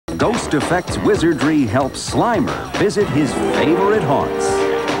Ghost effects wizardry helps Slimer visit his favorite haunts.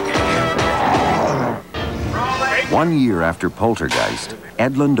 1 year after Poltergeist,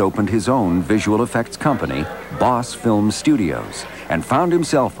 Edlund opened his own visual effects company, Boss Film Studios, and found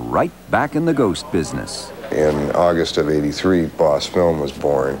himself right back in the ghost business. In August of '83, Boss Film was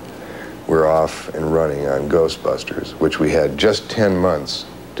born. We're off and running on Ghostbusters, which we had just 10 months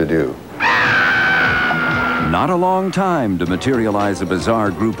to do. Not a long time to materialize a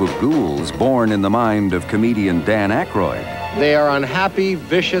bizarre group of ghouls born in the mind of comedian Dan Aykroyd. They are unhappy,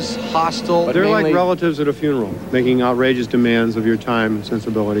 vicious, hostile. They're like relatives at a funeral, making outrageous demands of your time and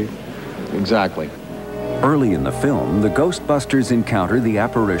sensibility. Exactly. Early in the film, the Ghostbusters encounter the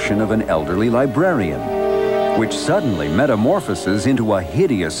apparition of an elderly librarian, which suddenly metamorphoses into a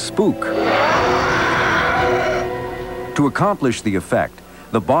hideous spook. To accomplish the effect,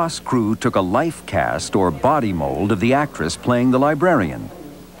 the Boss crew took a life cast or body mold of the actress playing the librarian.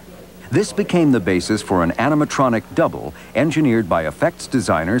 This became the basis for an animatronic double engineered by effects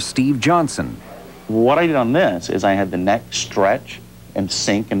designer Steve Johnson. What I did on this is I had the neck stretch and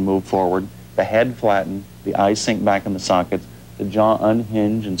sink and move forward, the head flatten, the eyes sink back in the sockets, the jaw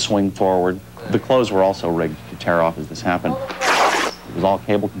unhinge and swing forward. The clothes were also rigged to tear off as this happened. It was all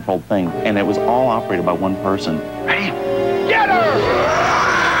cable-controlled thing, and it was all operated by one person. Ready? Get her!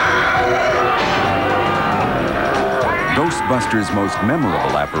 Ghostbusters' most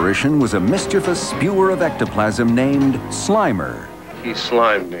memorable apparition was a mischievous spewer of ectoplasm named Slimer. He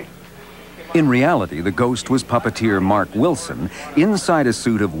slimed me. In reality, the ghost was puppeteer Mark Wilson inside a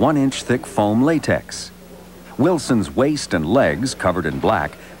suit of 1-inch thick foam latex. Wilson's waist and legs, covered in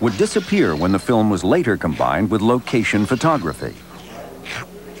black, would disappear when the film was later combined with location photography.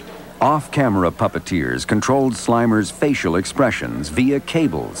 Off-camera puppeteers controlled Slimer's facial expressions via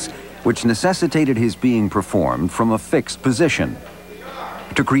cables, which necessitated his being performed from a fixed position.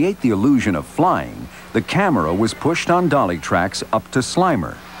 To create the illusion of flying, the camera was pushed on dolly tracks up to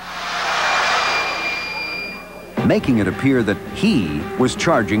Slimer, making it appear that he was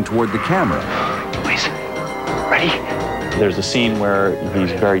charging toward the camera. Boys, ready? There's a scene where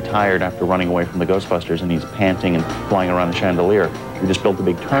he's very tired after running away from the Ghostbusters, and he's panting and flying around the chandelier. We just built a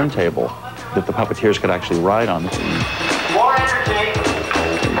big turntable that the puppeteers could actually ride on.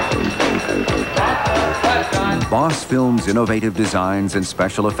 Boss Film's innovative designs and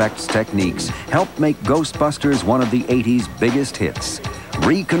special effects techniques helped make Ghostbusters one of the 80s biggest hits,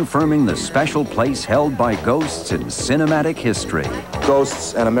 reconfirming the special place held by ghosts in cinematic history.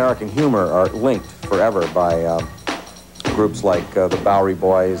 Ghosts and American humor are linked forever by groups like the Bowery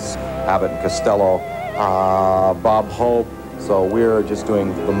Boys, Abbott and Costello, Bob Hope. So we're just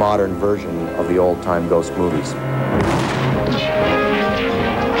doing the modern version of the old-time ghost movies.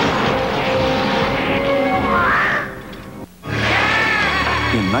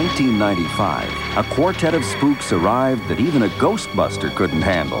 In 1995, a quartet of spooks arrived that even a Ghostbuster couldn't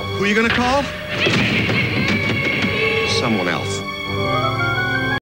handle. Who are you gonna call? Someone else.